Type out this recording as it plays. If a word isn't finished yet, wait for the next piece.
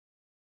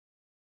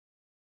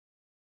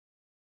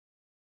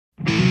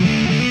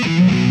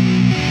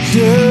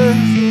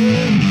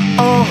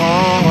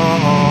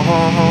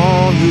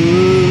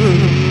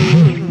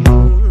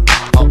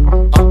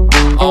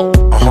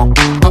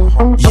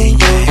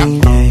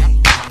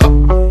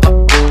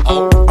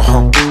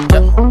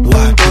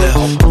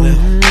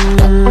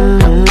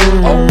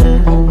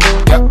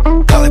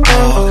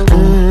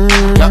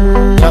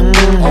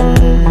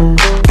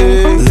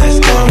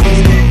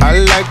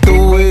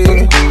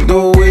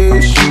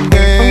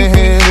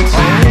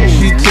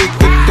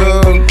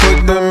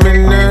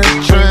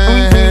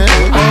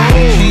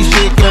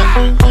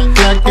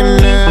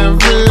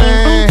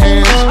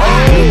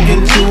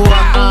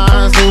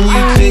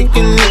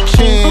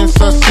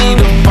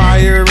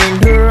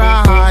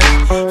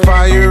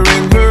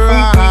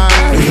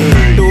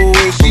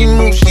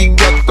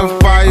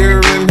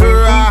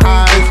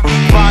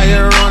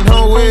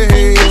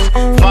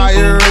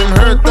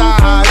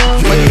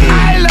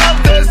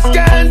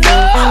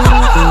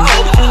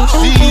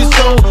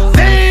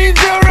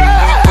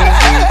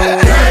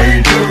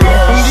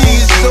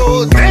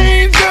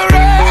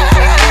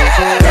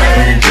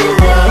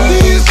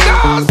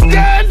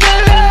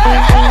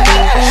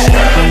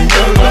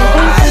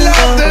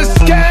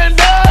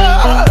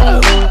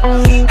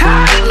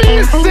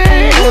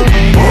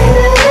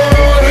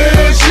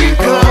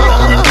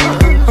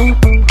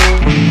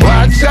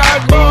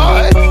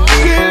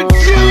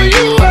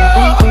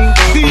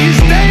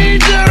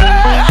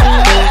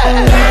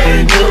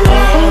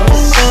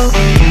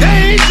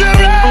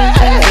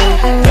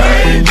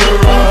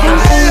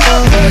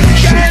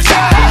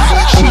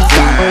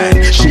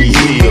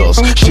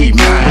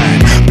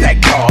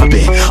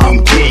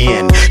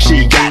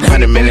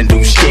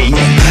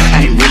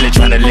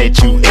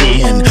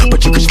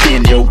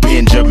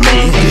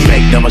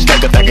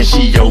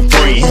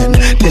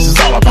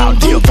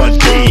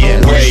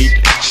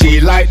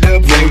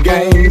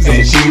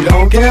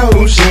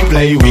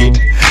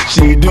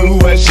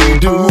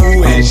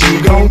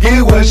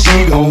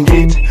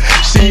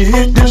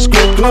hit the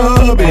strip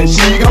club and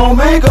she gon'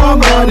 make her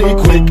money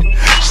quick.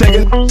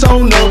 Shaking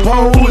on the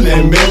pole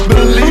and best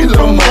believe the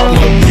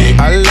mama pick.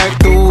 I like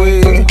the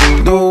way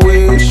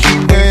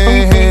she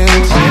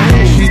dance.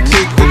 She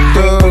take the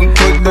dog,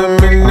 put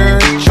them in her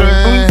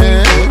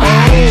trance.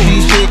 She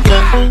shake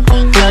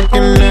like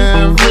an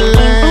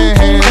avalanche.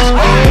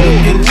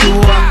 Look into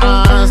her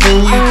eyes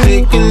and you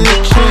taking a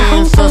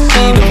chance. I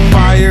see the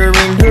fire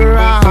in her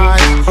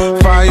eyes,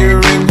 fire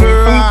in her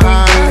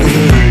eyes.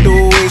 The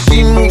way she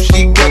moves,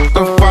 she got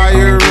the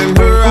fire in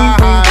her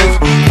eyes,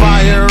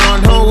 fire on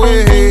her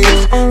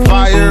waist,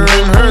 fire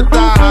in her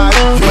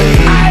thighs.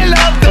 I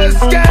love the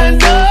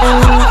scandal.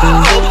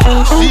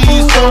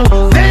 She's so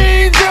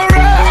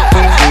Dangerous.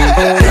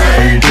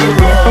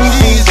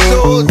 she's so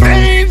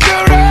Dangerous.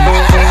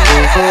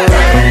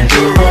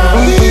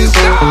 she's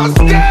so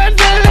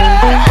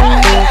Scandalous.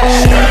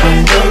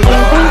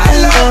 I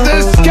love the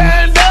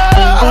scandal.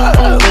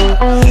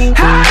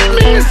 Hide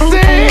me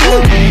sing.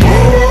 Oh,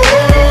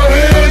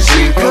 here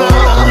she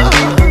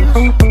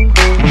come.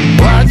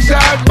 Watch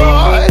out,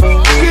 boy.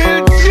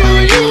 She'll chew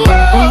you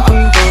up.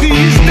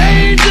 She's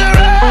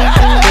dangerous.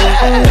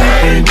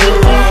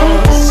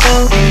 Dangerous.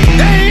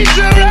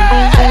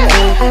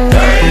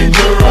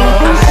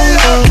 I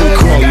love the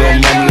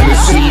Let me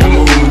see you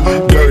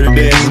move. Dirty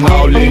dancing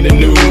all in the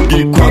nude.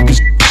 Get crunk as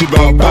she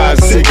about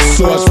 5'6",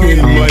 so I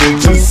spend money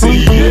to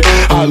see it.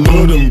 I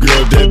love them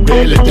girls that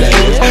belly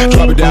dance.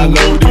 Drop it down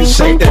low, then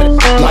shake that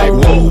like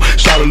whoa.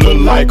 Shout a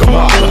little like a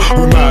model.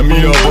 Remind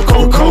me of a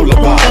Coca-Cola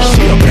bottle.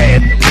 She a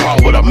bad girl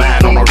with a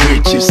mind on her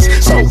riches.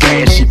 So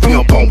bad she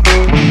pimp on.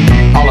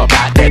 All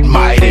about that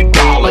mighty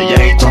dollar. You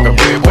ain't talking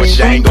bread, but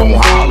she ain't gon'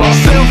 holler.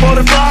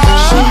 745.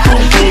 She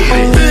gon' get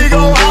it. Big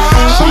ol'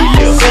 holler. She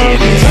live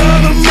in it.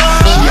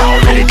 She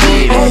already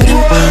did it. On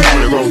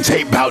the road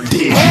tape out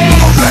did.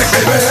 I'm black,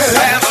 baby.